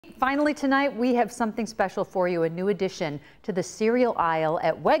finally tonight we have something special for you, a new addition to the cereal aisle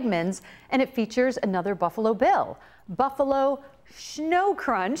at Wegmans, and it features another Buffalo Bill. Buffalo Snow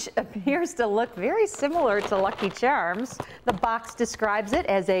Crunch appears to look very similar to Lucky Charms. The box describes it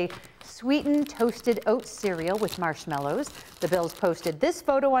as a sweetened toasted oat cereal with marshmallows. The Bills posted this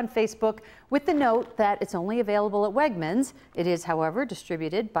photo on Facebook with the note that it's only available at Wegmans. It is, however,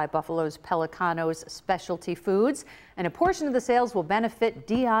 distributed by Buffalo's Pelicanos Specialty Foods, and a portion of the sales will benefit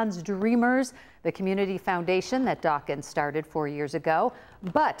Dion's Dreamers, the community foundation that Dawkins started 4 years ago.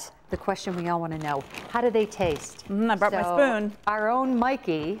 But the question we all want to know, how do they taste? I brought my spoon. Our own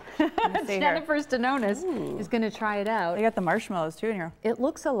Mikey, Jennifer Stanonis, is going to try it out. They got the marshmallows too in here. It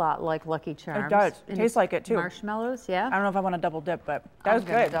looks a lot like Lucky Charms. It does. It tastes like it too. Marshmallows, yeah. I don't know if I want to double dip, but that was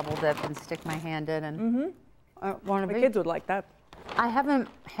good. Double dip and stick my hand in, and My kids would like that. I haven't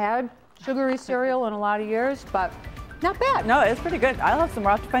had sugary cereal in a lot of years, but not bad. No, it's pretty good. I'll have some.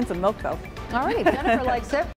 We'll have to find some milk though. All right, Jennifer likes it.